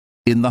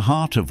In the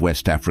heart of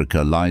West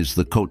Africa lies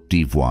the Côte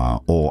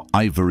d'Ivoire, or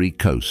Ivory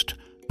Coast,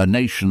 a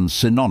nation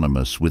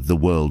synonymous with the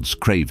world's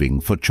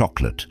craving for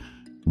chocolate,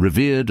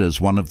 revered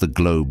as one of the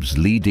globe's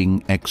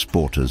leading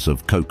exporters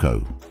of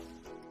cocoa.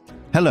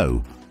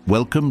 Hello,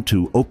 welcome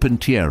to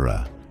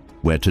Opentiera,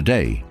 where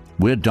today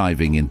we're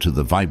diving into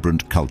the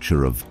vibrant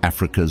culture of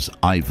Africa's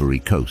Ivory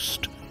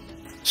Coast.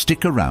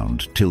 Stick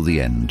around till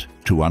the end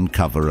to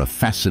uncover a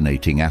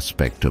fascinating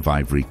aspect of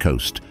Ivory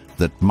Coast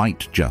that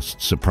might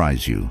just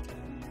surprise you.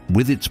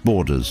 With its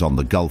borders on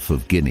the Gulf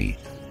of Guinea,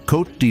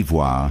 Côte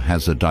d'Ivoire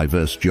has a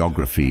diverse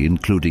geography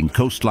including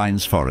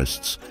coastlines,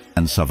 forests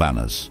and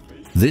savannas.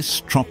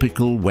 This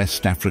tropical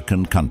West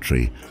African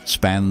country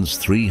spans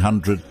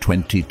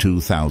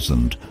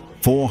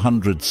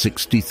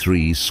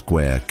 322,463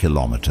 square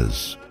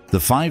kilometers. The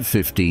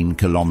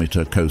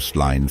 515-kilometer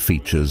coastline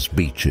features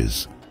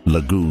beaches,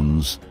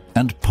 lagoons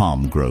and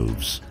palm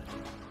groves.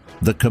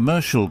 The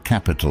commercial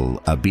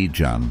capital,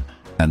 Abidjan,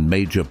 and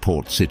major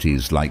port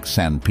cities like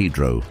San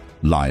Pedro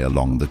lie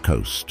along the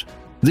coast.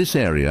 This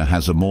area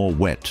has a more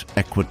wet,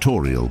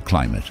 equatorial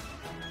climate.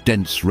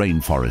 Dense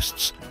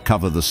rainforests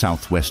cover the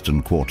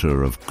southwestern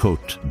quarter of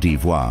Côte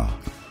d'Ivoire.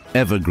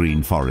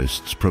 Evergreen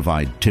forests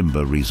provide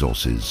timber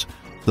resources.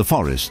 The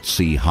forests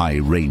see high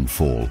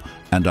rainfall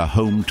and are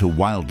home to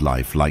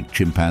wildlife like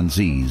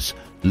chimpanzees,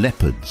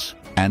 leopards,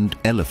 and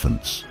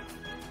elephants.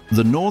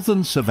 The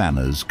northern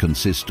savannas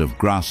consist of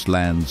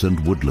grasslands and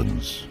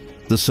woodlands.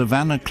 The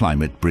savanna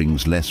climate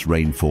brings less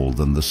rainfall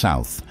than the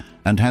south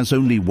and has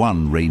only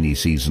one rainy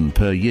season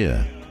per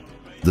year.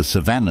 The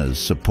savannas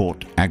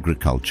support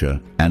agriculture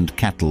and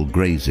cattle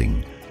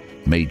grazing.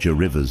 Major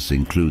rivers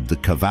include the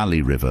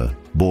Cavalli River,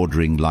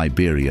 bordering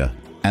Liberia,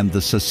 and the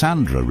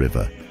Sassandra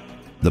River.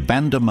 The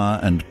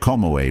Bandama and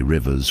Comoé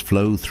rivers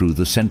flow through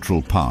the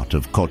central part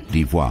of Côte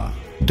d'Ivoire.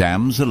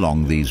 Dams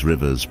along these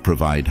rivers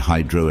provide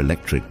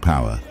hydroelectric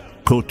power.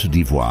 Côte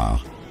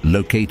d'Ivoire,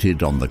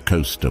 located on the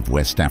coast of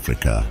West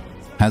Africa,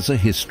 has a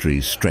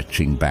history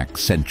stretching back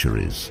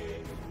centuries.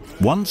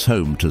 Once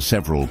home to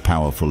several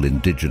powerful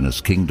indigenous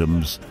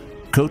kingdoms,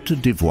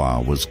 Côte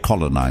d'Ivoire was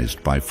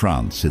colonized by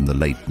France in the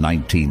late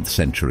 19th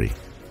century.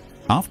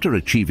 After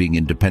achieving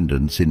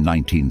independence in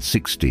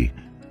 1960,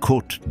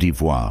 Côte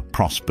d'Ivoire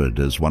prospered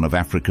as one of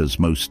Africa's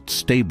most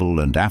stable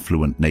and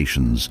affluent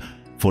nations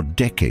for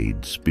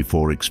decades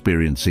before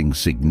experiencing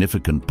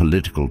significant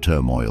political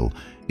turmoil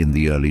in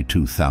the early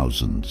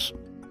 2000s.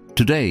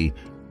 Today,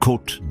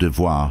 Côte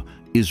d'Ivoire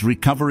is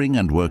recovering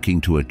and working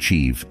to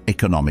achieve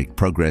economic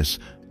progress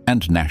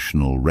and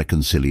national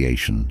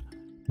reconciliation.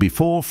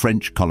 Before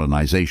French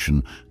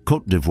colonization,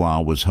 Côte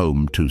d'Ivoire was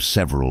home to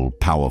several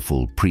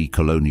powerful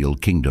pre-colonial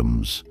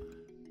kingdoms.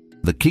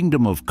 The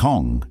Kingdom of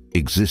Kong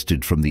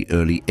existed from the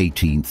early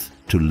 18th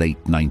to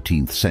late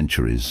 19th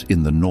centuries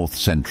in the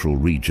north-central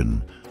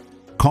region.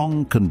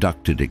 Kong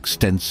conducted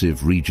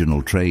extensive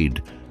regional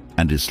trade,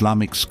 and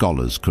Islamic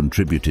scholars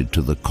contributed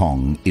to the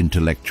Kong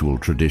intellectual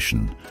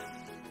tradition.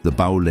 The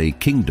Baoulé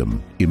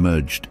Kingdom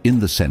emerged in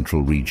the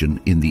central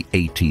region in the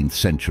 18th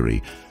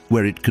century,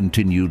 where it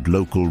continued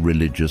local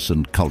religious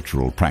and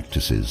cultural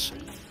practices.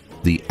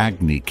 The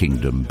Agni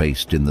Kingdom,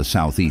 based in the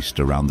southeast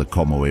around the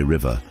Comoé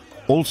River,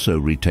 also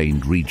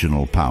retained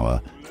regional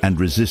power and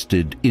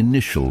resisted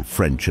initial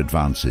French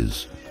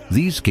advances.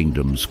 These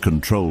kingdoms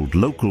controlled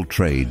local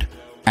trade,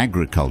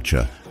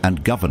 agriculture,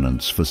 and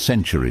governance for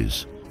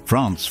centuries.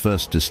 France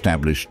first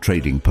established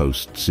trading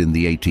posts in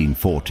the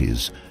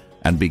 1840s,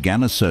 and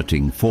began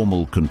asserting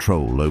formal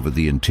control over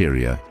the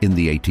interior in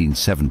the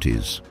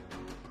 1870s.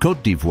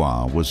 Côte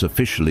d'Ivoire was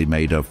officially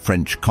made a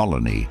French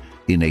colony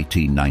in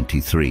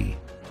 1893.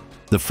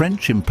 The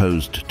French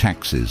imposed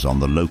taxes on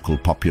the local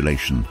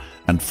population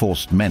and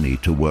forced many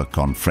to work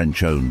on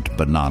French-owned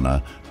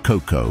banana,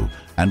 cocoa,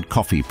 and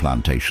coffee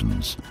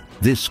plantations.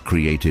 This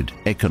created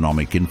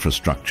economic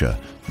infrastructure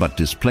but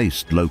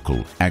displaced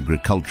local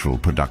agricultural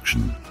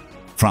production.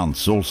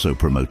 France also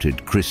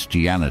promoted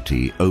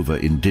Christianity over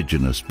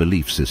indigenous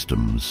belief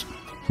systems.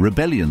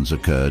 Rebellions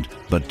occurred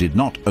but did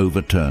not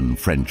overturn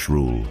French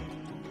rule.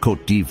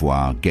 Côte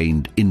d'Ivoire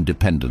gained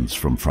independence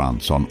from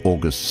France on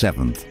August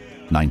 7,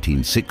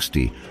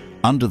 1960,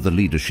 under the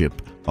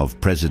leadership of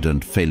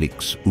President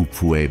Félix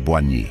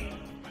Houphouët-Boigny.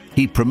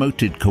 He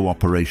promoted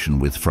cooperation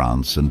with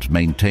France and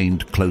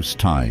maintained close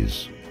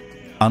ties.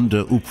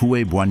 Under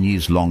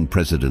Houphouët-Boigny's long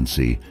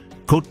presidency,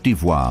 Côte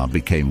d'Ivoire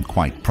became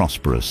quite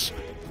prosperous.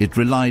 It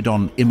relied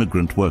on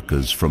immigrant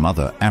workers from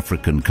other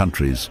African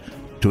countries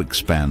to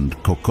expand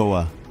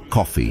cocoa,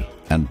 coffee,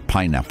 and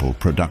pineapple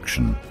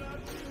production.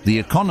 The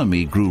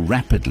economy grew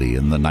rapidly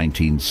in the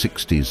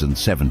 1960s and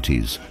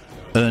 70s,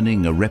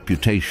 earning a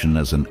reputation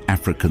as an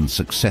African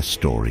success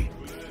story.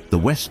 The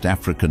West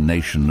African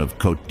nation of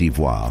Côte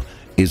d'Ivoire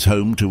is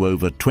home to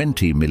over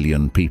 20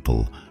 million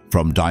people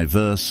from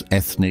diverse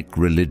ethnic,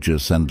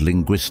 religious, and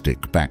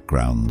linguistic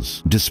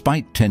backgrounds.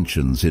 Despite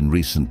tensions in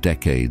recent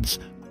decades,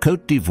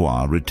 Côte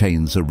d'Ivoire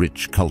retains a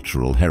rich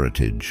cultural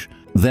heritage.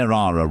 There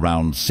are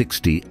around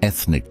 60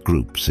 ethnic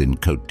groups in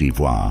Côte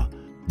d'Ivoire.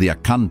 The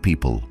Akan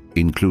people,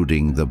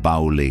 including the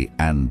Baoulé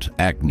and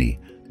Agni,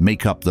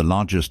 make up the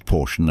largest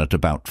portion at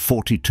about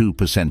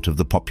 42% of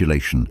the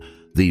population.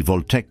 The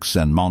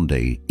Voltex and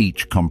Mande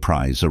each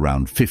comprise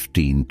around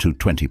 15 to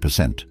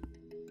 20%.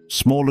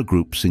 Smaller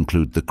groups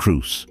include the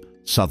Crous,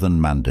 Southern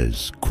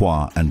Mandes,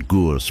 Kwa and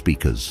Gour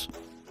speakers.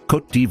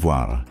 Côte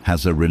d'Ivoire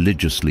has a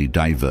religiously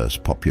diverse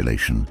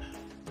population.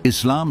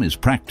 Islam is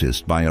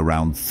practiced by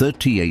around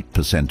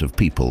 38% of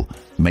people,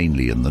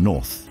 mainly in the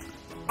north.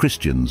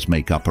 Christians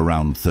make up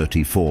around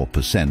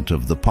 34%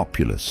 of the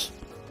populace.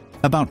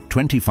 About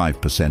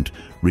 25%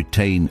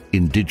 retain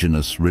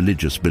indigenous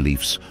religious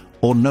beliefs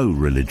or no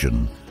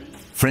religion.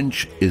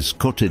 French is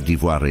Côte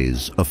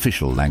d'Ivoire's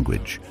official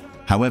language.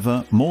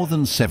 However, more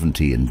than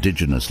 70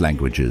 indigenous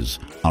languages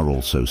are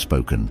also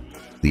spoken.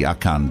 The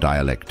Akan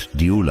dialect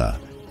Dioula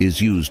is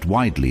used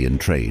widely in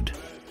trade.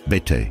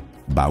 Bete,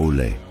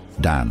 Baoulé,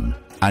 Dan,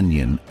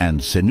 Anyan and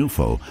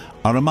Senufo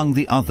are among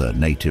the other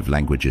native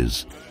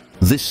languages.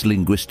 This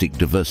linguistic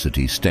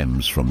diversity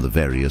stems from the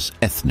various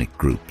ethnic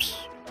groups.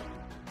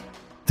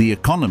 The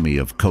economy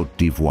of Côte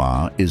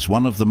d'Ivoire is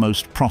one of the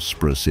most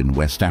prosperous in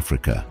West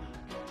Africa.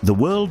 The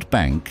World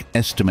Bank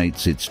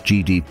estimates its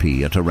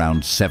GDP at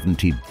around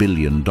 $70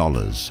 billion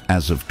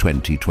as of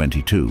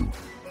 2022.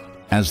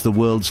 As the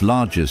world's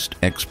largest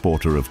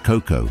exporter of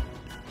cocoa,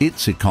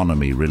 its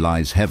economy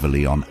relies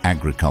heavily on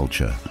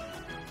agriculture.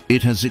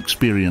 It has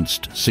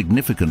experienced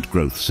significant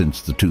growth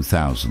since the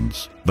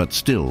 2000s, but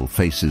still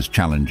faces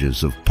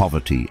challenges of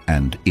poverty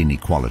and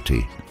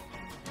inequality.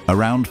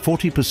 Around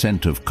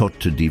 40% of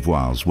Côte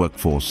d'Ivoire's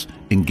workforce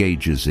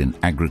engages in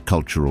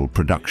agricultural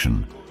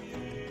production.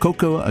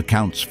 Cocoa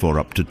accounts for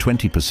up to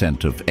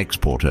 20% of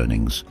export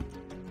earnings.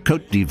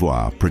 Côte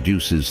d'Ivoire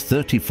produces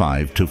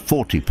 35 to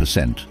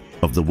 40%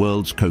 of the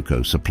world's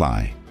cocoa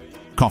supply.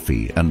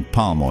 Coffee and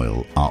palm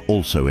oil are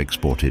also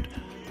exported.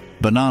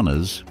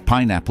 Bananas,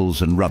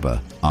 pineapples and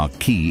rubber are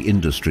key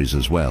industries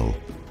as well.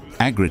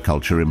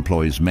 Agriculture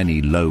employs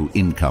many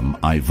low-income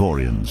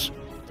Ivorians.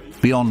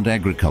 Beyond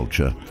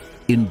agriculture,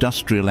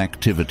 industrial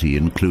activity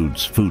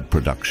includes food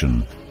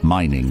production,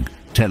 mining,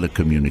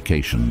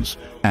 telecommunications,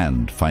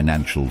 and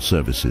financial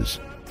services.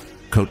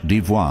 Côte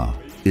d'Ivoire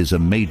is a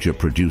major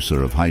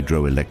producer of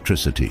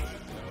hydroelectricity.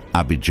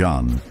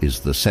 Abidjan is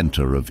the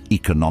center of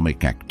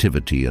economic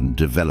activity and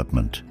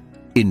development.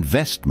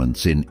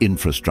 Investments in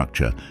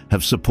infrastructure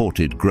have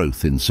supported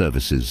growth in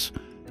services.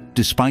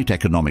 Despite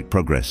economic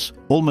progress,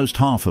 almost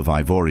half of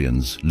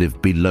Ivorians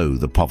live below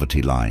the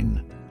poverty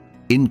line.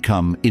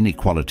 Income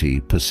inequality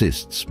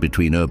persists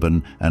between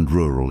urban and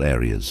rural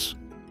areas.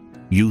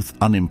 Youth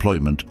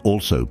unemployment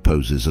also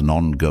poses an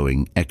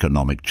ongoing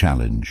economic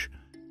challenge.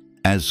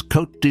 As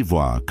Côte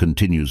d'Ivoire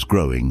continues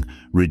growing,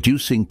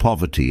 reducing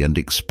poverty and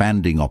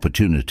expanding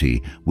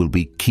opportunity will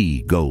be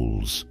key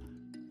goals.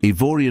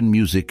 Ivorian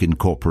music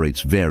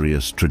incorporates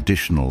various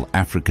traditional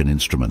African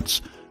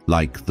instruments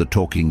like the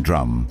talking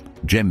drum,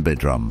 djembe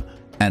drum,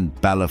 and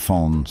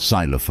balafon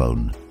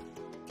xylophone.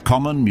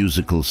 Common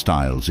musical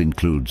styles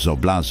include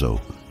zoblazo,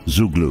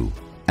 zouglou,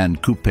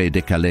 and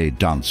coupé-décalé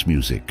dance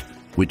music,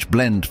 which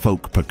blend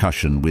folk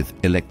percussion with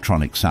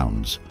electronic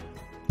sounds.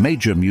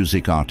 Major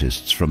music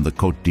artists from the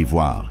Côte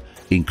d'Ivoire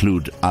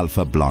include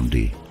Alpha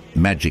Blondy,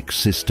 Magic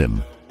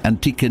System, and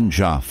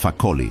Tikenja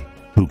Fakoli,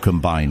 who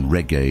combine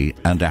reggae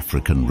and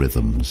African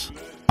rhythms.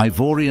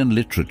 Ivorian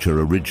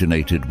literature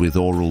originated with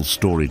oral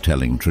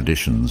storytelling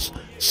traditions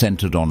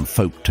centered on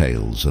folk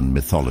tales and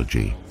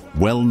mythology.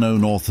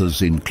 Well-known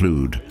authors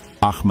include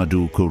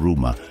Ahmadou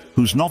Kourouma,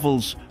 whose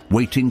novels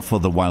Waiting for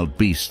the Wild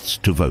Beasts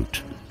to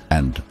Vote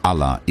and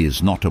Allah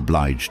is Not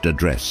Obliged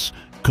address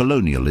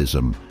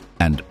colonialism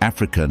and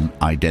African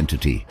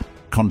identity.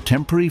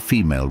 Contemporary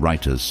female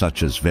writers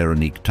such as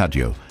Veronique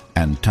Tadio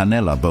and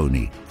Tanella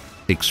Boni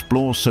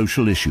explore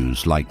social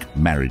issues like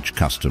marriage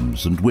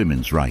customs and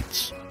women's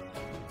rights.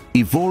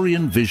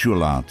 Ivorian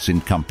visual arts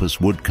encompass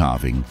wood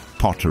carving,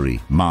 pottery,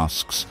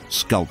 masks,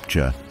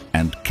 sculpture,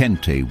 and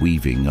kente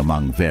weaving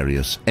among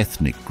various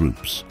ethnic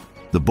groups.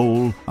 The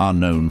Bole are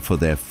known for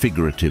their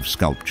figurative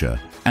sculpture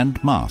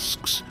and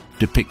masks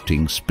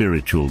depicting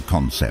spiritual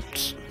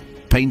concepts.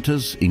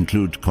 Painters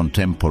include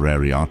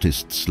contemporary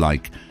artists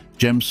like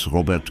James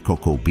Robert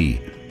Kokobi,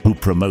 who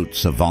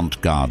promotes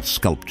avant-garde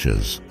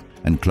sculptures,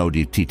 and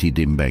Claudie Titi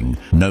Dimbeng,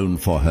 known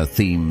for her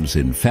themes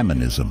in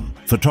feminism.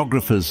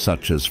 Photographers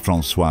such as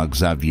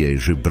François-Xavier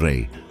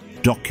Joubret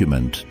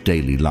document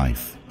daily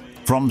life.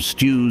 From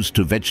stews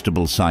to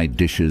vegetable side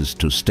dishes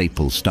to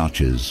staple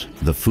starches,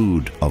 the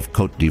food of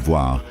Côte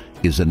d'Ivoire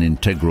is an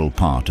integral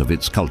part of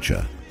its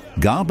culture.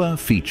 Garba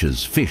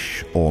features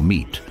fish or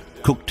meat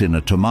cooked in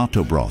a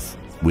tomato broth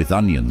with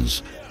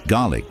onions,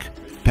 garlic,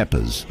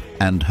 peppers,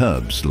 and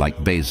herbs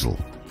like basil.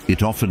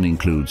 It often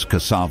includes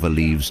cassava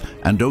leaves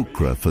and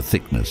okra for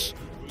thickness.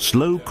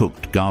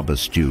 Slow-cooked Garba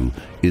stew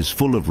is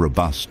full of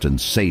robust and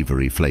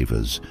savory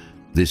flavors.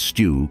 This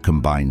stew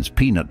combines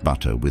peanut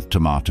butter with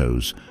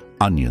tomatoes,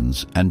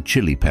 onions, and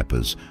chili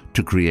peppers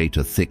to create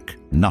a thick,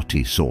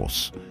 nutty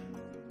sauce.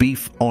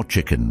 Beef or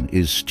chicken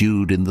is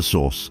stewed in the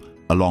sauce,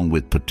 along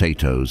with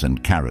potatoes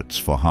and carrots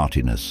for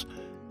heartiness.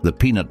 The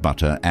peanut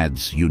butter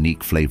adds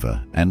unique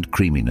flavor and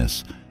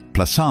creaminess,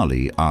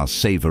 Plasali are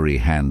savory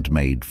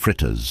handmade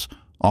fritters,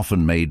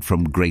 often made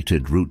from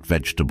grated root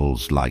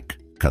vegetables like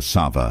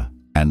cassava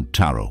and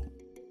taro.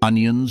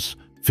 Onions,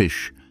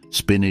 fish,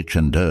 spinach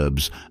and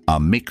herbs are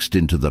mixed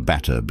into the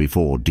batter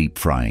before deep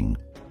frying.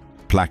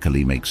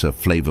 Plakali makes a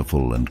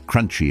flavorful and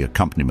crunchy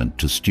accompaniment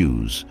to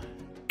stews.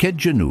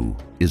 Kedjenou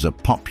is a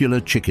popular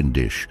chicken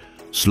dish,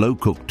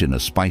 slow-cooked in a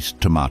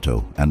spiced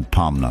tomato and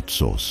palm nut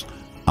sauce.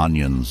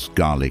 Onions,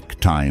 garlic,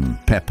 thyme,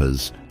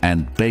 peppers,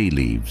 and bay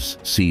leaves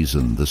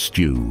season the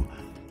stew.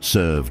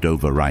 Served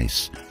over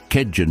rice,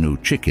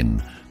 Kedjenou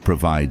chicken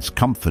provides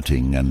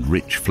comforting and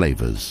rich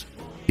flavors.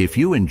 If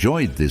you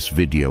enjoyed this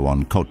video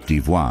on Côte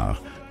d'Ivoire,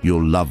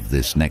 you'll love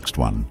this next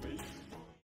one.